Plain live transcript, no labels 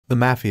The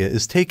mafia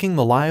is taking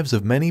the lives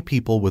of many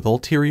people with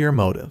ulterior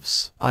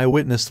motives.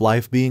 Eyewitness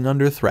life being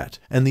under threat,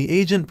 and the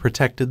agent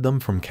protected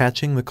them from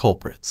catching the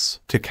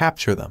culprits. To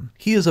capture them,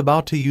 he is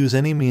about to use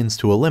any means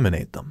to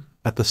eliminate them.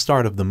 At the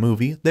start of the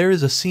movie, there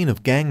is a scene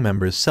of gang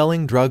members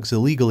selling drugs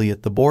illegally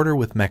at the border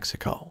with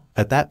Mexico.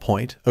 At that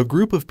point, a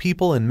group of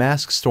people in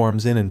masks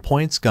storms in and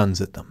points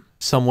guns at them.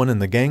 Someone in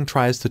the gang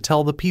tries to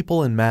tell the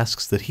people in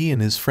masks that he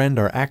and his friend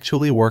are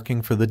actually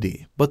working for the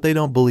D, but they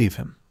don't believe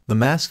him. The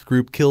masked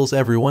group kills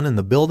everyone in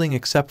the building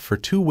except for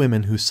 2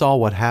 women who saw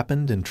what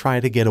happened and try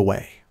to get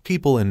away.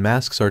 People in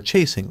masks are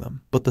chasing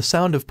them, but the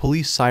sound of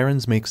police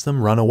sirens makes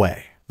them run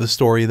away. The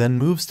story then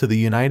moves to the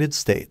United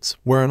States,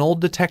 where an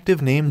old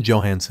detective named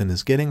Johansson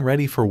is getting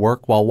ready for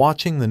work while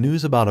watching the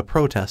news about a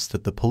protest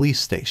at the police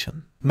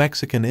station.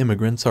 Mexican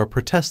immigrants are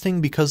protesting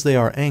because they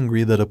are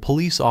angry that a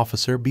police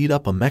officer beat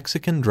up a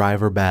Mexican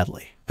driver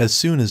badly. As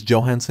soon as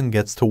Johansson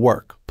gets to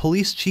work,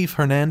 Police Chief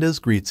Hernandez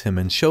greets him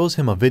and shows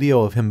him a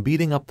video of him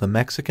beating up the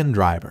Mexican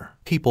driver.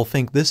 People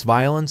think this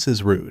violence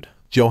is rude.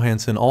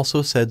 Johansson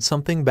also said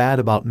something bad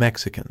about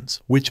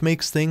Mexicans, which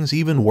makes things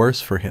even worse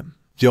for him.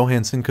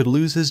 Johansson could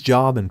lose his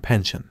job and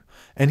pension,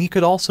 and he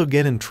could also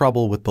get in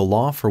trouble with the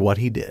law for what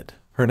he did.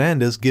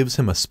 Hernandez gives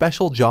him a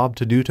special job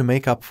to do to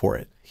make up for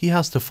it. He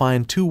has to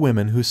find 2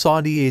 women who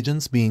saw the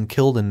agents being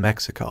killed in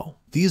Mexico.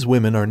 These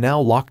women are now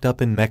locked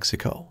up in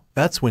Mexico.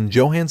 That's when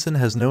Johansson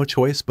has no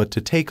choice but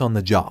to take on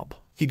the job.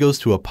 He goes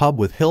to a pub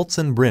with Hiltz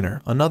and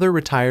Brenner, another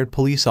retired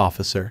police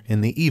officer,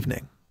 in the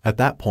evening. At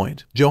that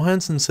point,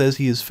 Johansson says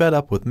he is fed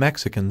up with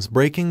Mexicans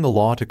breaking the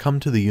law to come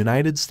to the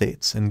United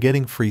States and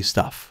getting free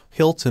stuff.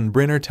 Hiltz and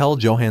Brenner tell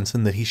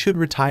Johansson that he should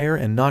retire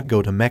and not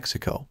go to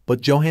Mexico,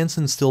 but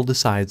Johansson still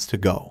decides to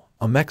go.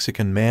 A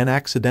Mexican man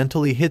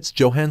accidentally hits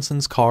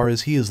Johansson's car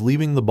as he is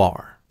leaving the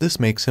bar. This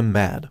makes him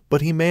mad,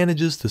 but he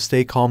manages to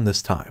stay calm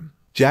this time.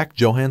 Jack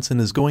Johansson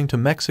is going to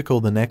Mexico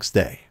the next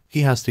day.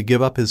 He has to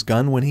give up his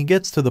gun when he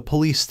gets to the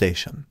police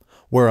station,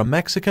 where a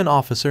Mexican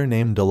officer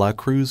named De La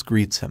Cruz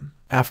greets him.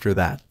 After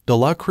that, De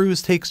La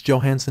Cruz takes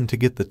Johansson to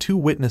get the 2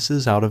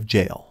 witnesses out of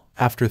jail.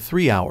 After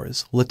 3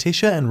 hours,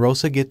 Letitia and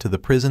Rosa get to the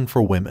prison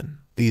for women.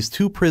 These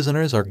 2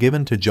 prisoners are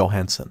given to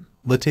Johansson.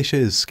 Letitia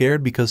is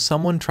scared because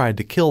someone tried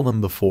to kill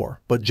them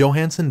before, but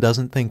Johansson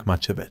doesn't think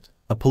much of it.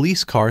 A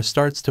police car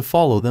starts to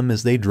follow them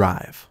as they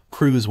drive.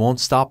 Cruz won't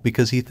stop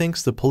because he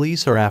thinks the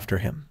police are after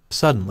him.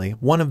 Suddenly,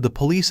 one of the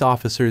police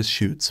officers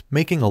shoots,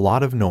 making a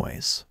lot of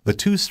noise. The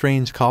 2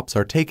 strange cops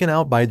are taken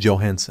out by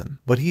Johansson,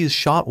 but he is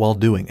shot while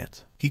doing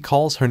it. He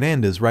calls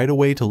Hernandez right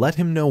away to let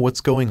him know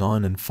what's going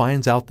on and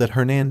finds out that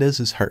Hernandez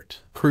is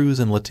hurt. Cruz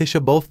and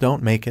Letitia both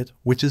don't make it,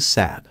 which is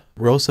sad.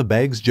 Rosa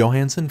begs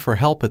Johansson for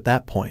help at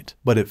that point,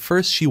 but at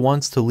first she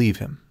wants to leave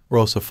him.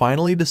 Rosa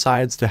finally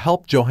decides to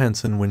help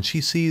Johansson when she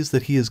sees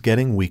that he is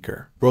getting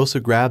weaker. Rosa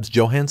grabs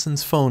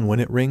Johansson's phone when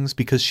it rings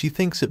because she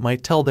thinks it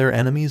might tell their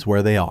enemies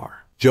where they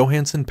are.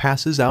 Johansson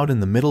passes out in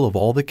the middle of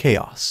all the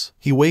chaos.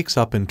 He wakes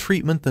up in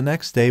treatment the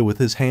next day with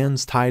his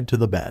hands tied to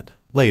the bed.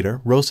 Later,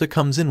 Rosa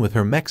comes in with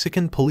her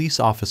Mexican police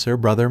officer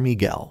brother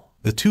Miguel.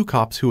 The 2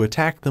 cops who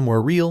attacked them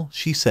were real,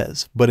 she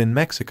says, but in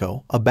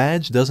Mexico, a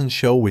badge doesn't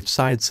show which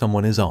side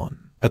someone is on.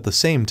 At the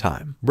same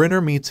time, Brenner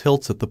meets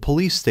Hiltz at the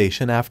police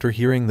station after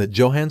hearing that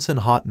Johansson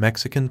hot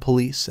Mexican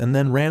police and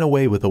then ran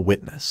away with a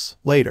witness.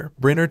 Later,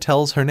 Brenner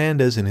tells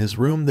Hernandez in his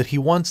room that he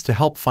wants to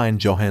help find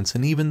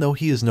Johansson even though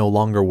he is no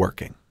longer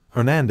working.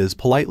 Hernandez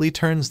politely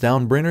turns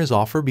down Brenner's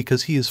offer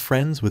because he is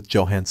friends with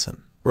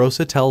Johansson.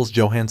 Rosa tells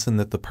Johansson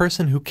that the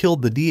person who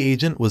killed the D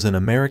agent was an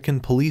American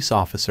police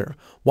officer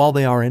while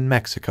they are in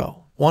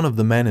Mexico. One of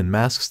the men in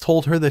masks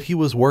told her that he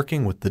was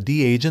working with the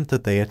D agent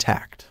that they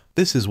attacked.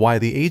 This is why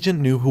the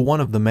agent knew who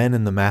one of the men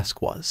in the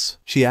mask was.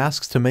 She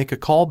asks to make a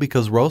call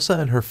because Rosa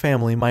and her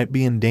family might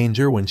be in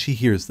danger when she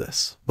hears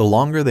this. The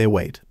longer they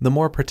wait, the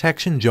more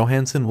protection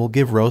Johansson will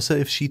give Rosa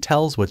if she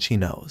tells what she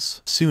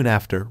knows. Soon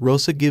after,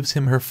 Rosa gives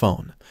him her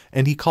phone,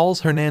 and he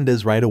calls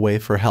Hernandez right away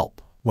for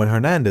help. When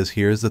Hernandez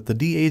hears that the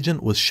D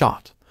agent was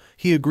shot,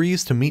 he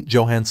agrees to meet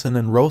Johansson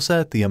and Rosa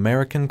at the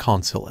American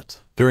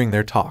consulate. During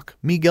their talk,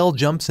 Miguel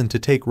jumps in to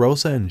take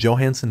Rosa and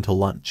Johansson to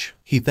lunch.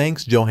 He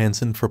thanks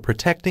Johansson for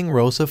protecting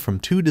Rosa from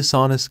 2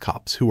 dishonest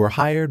cops who were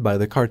hired by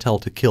the cartel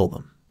to kill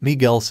them.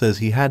 Miguel says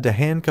he had to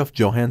handcuff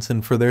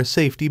Johansson for their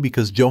safety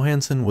because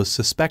Johansson was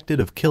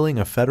suspected of killing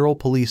a federal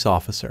police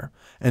officer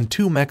and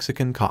 2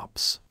 Mexican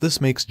cops.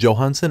 This makes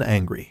Johansson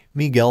angry.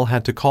 Miguel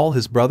had to call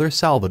his brother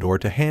Salvador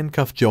to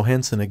handcuff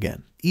Johansson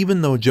again,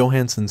 even though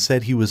Johansson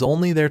said he was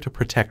only there to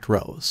protect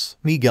Rose.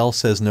 Miguel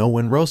says no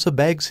when Rosa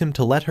begs him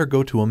to let her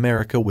go to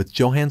America with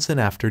Johansson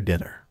after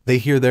dinner. They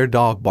hear their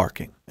dog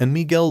barking, and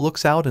Miguel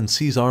looks out and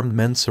sees armed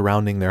men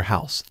surrounding their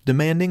house,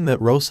 demanding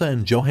that Rosa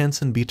and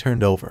Johansson be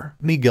turned over.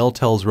 Miguel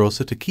tells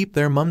Rosa to keep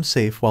their mum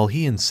safe while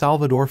he and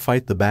Salvador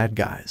fight the bad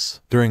guys.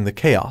 During the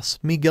chaos,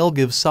 Miguel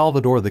gives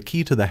Salvador the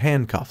key to the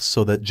handcuffs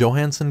so that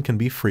Johansson can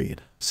be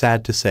freed.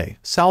 Sad to say,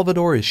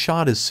 Salvador is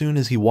shot as soon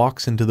as he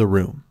walks into the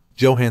room.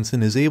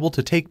 Johansson is able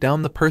to take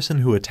down the person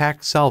who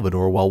attacked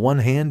Salvador while one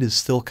hand is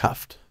still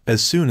cuffed.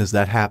 As soon as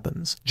that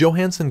happens,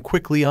 Johansson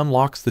quickly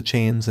unlocks the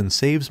chains and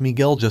saves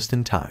Miguel just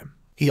in time.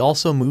 He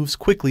also moves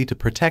quickly to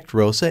protect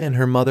Rosa and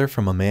her mother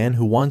from a man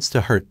who wants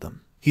to hurt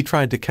them. He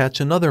tried to catch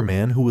another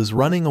man who was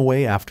running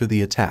away after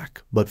the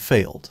attack, but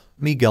failed.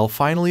 Miguel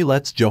finally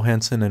lets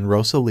Johansson and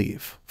Rosa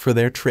leave. For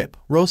their trip,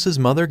 Rosa's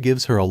mother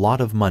gives her a lot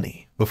of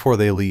money. Before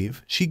they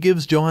leave, she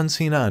gives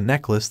Johansson a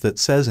necklace that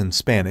says in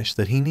Spanish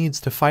that he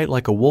needs to fight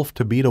like a wolf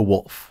to beat a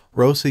wolf.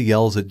 Rosa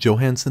yells at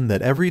Johansson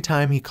that every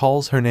time he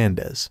calls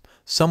Hernandez,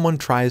 someone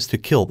tries to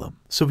kill them,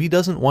 so he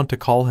doesn't want to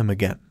call him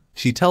again.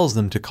 She tells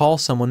them to call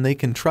someone they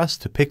can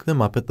trust to pick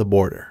them up at the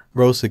border.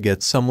 Rosa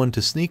gets someone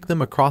to sneak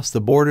them across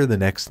the border the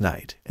next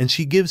night, and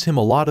she gives him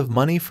a lot of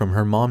money from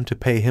her mom to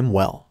pay him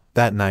well.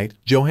 That night,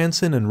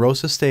 Johansson and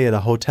Rosa stay at a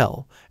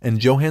hotel,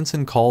 and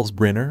Johansson calls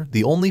Brenner,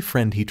 the only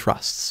friend he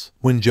trusts.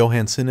 When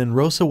Johansson and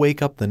Rosa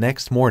wake up the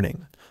next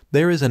morning,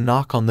 there is a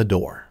knock on the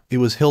door. It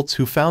was Hiltz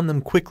who found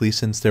them quickly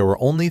since there were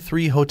only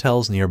 3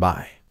 hotels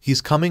nearby.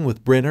 He's coming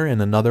with Brenner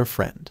and another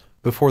friend.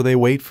 Before they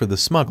wait for the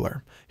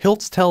smuggler,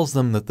 Hiltz tells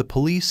them that the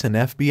police and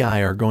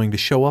FBI are going to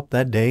show up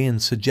that day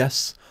and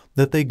suggests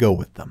that they go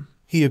with them.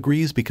 He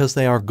agrees because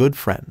they are good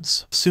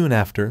friends. Soon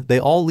after, they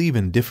all leave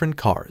in different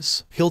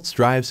cars. Hiltz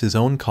drives his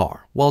own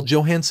car, while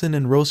Johansson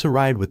and Rosa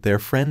ride with their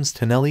friends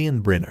Tonelli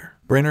and Brenner.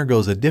 Brenner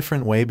goes a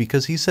different way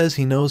because he says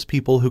he knows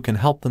people who can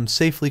help them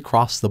safely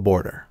cross the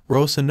border.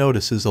 Rosa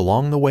notices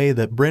along the way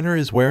that Brenner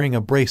is wearing a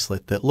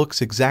bracelet that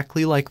looks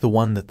exactly like the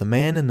one that the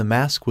man in the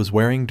mask was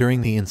wearing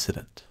during the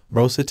incident.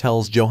 Rosa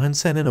tells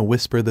Johansson in a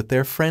whisper that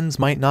their friends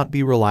might not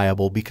be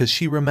reliable because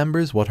she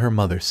remembers what her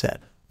mother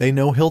said. They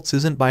know Hiltz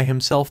isn't by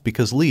himself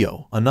because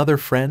Leo, another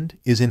friend,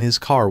 is in his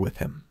car with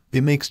him.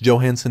 It makes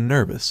Johansson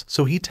nervous,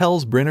 so he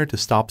tells Brenner to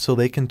stop so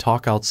they can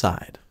talk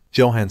outside.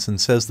 Johansson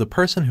says the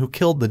person who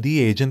killed the D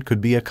agent could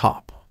be a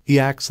cop. He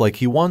acts like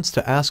he wants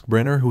to ask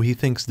Brenner who he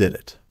thinks did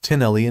it.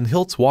 Tonelli and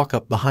Hiltz walk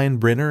up behind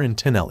Brenner and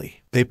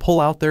Tonelli. They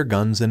pull out their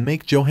guns and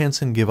make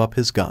Johansson give up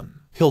his gun.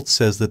 Hiltz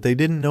says that they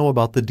didn't know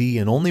about the D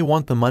and only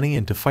want the money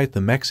and to fight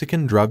the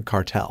Mexican drug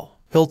cartel.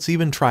 Hiltz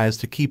even tries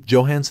to keep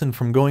Johansson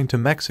from going to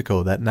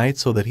Mexico that night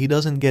so that he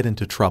doesn't get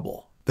into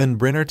trouble. Then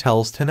Brenner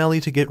tells Tonelli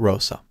to get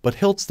Rosa, but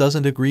Hiltz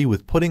doesn't agree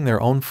with putting their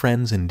own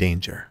friends in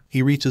danger.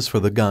 He reaches for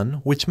the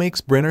gun, which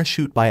makes Brenner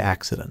shoot by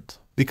accident.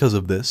 Because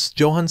of this,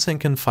 Johansson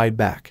can fight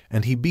back,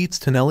 and he beats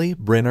Tonelli,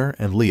 Brenner,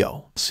 and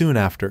Leo. Soon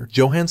after,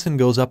 Johansson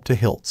goes up to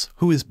Hiltz,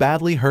 who is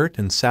badly hurt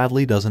and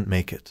sadly doesn't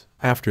make it.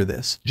 After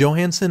this,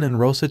 Johansson and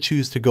Rosa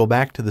choose to go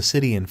back to the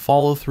city and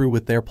follow through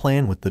with their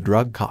plan with the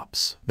drug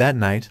cops. That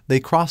night, they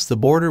cross the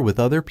border with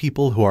other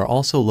people who are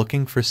also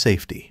looking for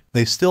safety.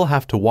 They still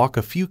have to walk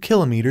a few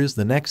kilometers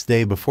the next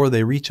day before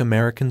they reach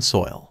American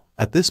soil.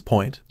 At this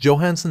point,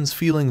 Johansson's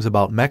feelings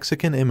about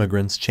Mexican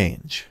immigrants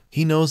change.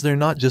 He knows they're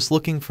not just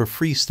looking for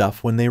free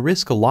stuff when they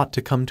risk a lot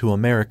to come to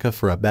America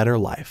for a better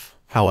life.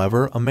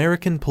 However,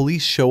 American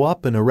police show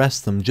up and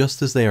arrest them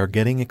just as they are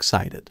getting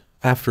excited.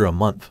 After a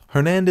month,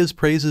 Hernandez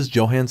praises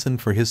Johansson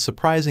for his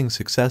surprising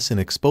success in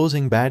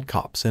exposing bad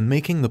cops and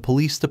making the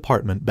police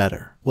department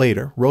better.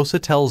 Later, Rosa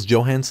tells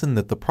Johansson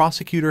that the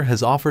prosecutor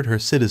has offered her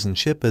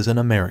citizenship as an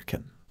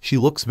American. She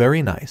looks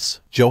very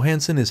nice.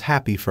 Johansson is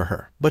happy for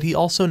her, but he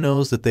also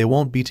knows that they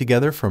won't be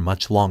together for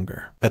much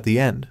longer. At the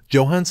end,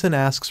 Johansson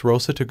asks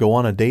Rosa to go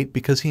on a date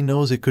because he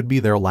knows it could be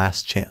their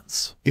last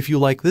chance. If you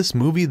like this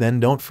movie, then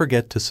don't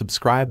forget to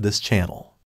subscribe this channel.